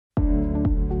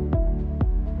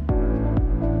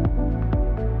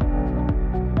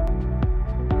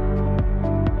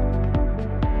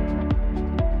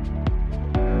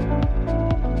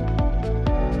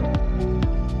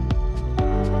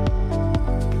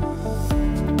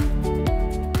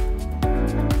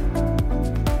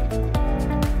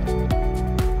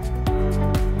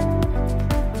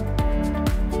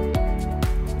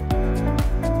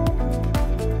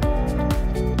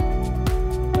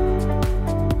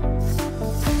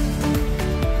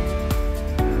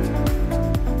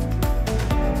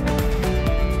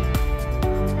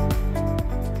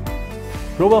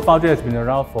GlobalFoundries has been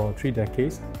around for 3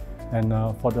 decades, and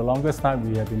for the longest time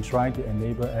we have been trying to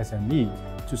enable SME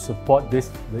to support the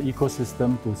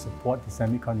ecosystem to support the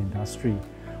semiconductor industry.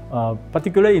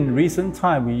 Particularly in recent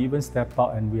time, we even step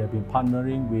out and we have been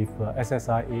partnering with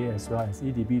SSIA as well as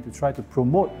EDB to try to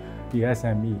promote the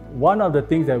SME. One of the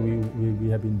things that we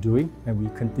have been doing and we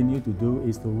continue to do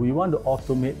is we want to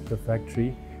automate the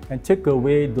factory and take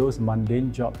away those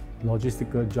mundane jobs,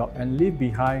 logistical jobs, and leave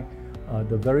behind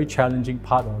the very challenging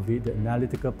part of it, the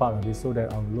analytical part of it, so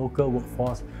that our local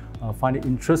workforce find it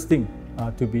interesting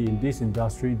to be in this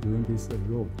industry doing this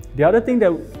role. The other thing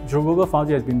that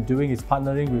GlobalFoundries has been doing is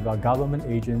partnering with our government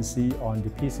agency on the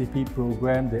PCP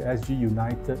program, the SG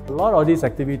United. A lot of these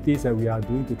activities that we are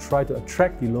doing to try to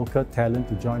attract the local talent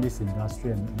to join this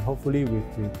industry, and hopefully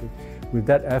with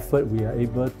that effort we are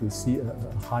able to see a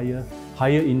higher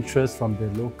interest from the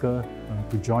local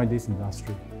to join this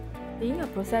industry. Being a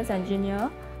process engineer,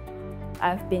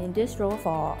 I've been in this role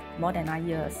for more than 9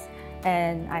 years,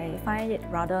 and I find it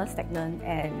rather stagnant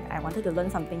and I wanted to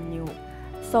learn something new.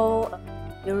 So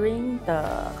during the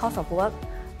course of work,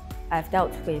 I've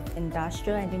dealt with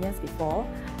industrial engineers before,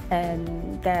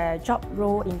 and their job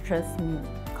role interests me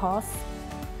because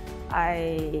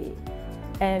I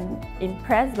am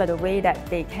impressed by the way that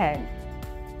they can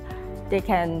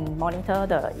monitor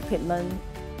the equipment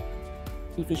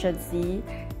efficiency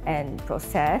and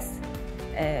process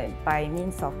by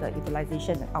means of the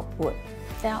utilization and output.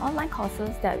 There are online courses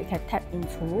that we can tap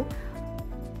into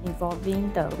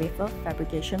involving the wafer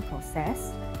fabrication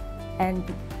process, and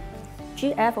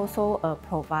GF also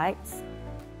provides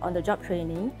on-the-job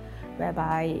training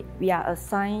whereby we are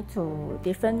assigned to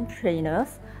different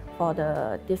trainers for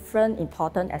the different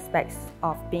important aspects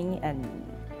of being an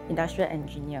industrial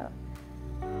engineer.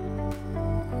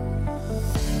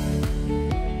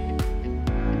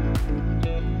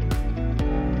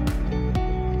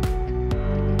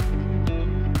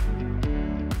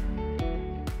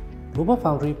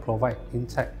 GlobalFoundries provides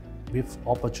Intech with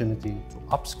opportunity to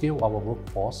upskill our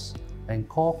workforce and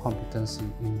core competency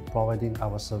in providing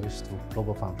our service to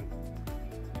GlobalFoundries.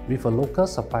 With a local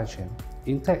supply chain,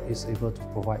 Intech is able to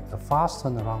provide a fast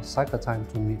turnaround cycle time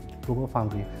to meet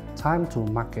GlobalFoundries time to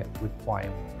market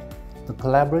requirement. The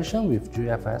collaboration with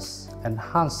GFS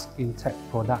enhanced Intech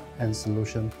product and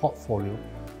solution portfolio,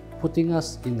 putting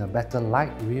us in a better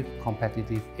light with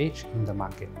competitive edge in the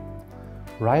market.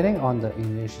 Riding on the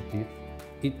initiative,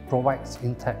 it provides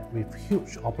Intech with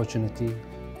huge opportunity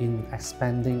in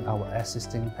expanding our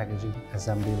existing packaging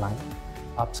assembly line,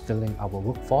 upskilling our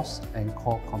workforce and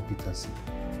core competency.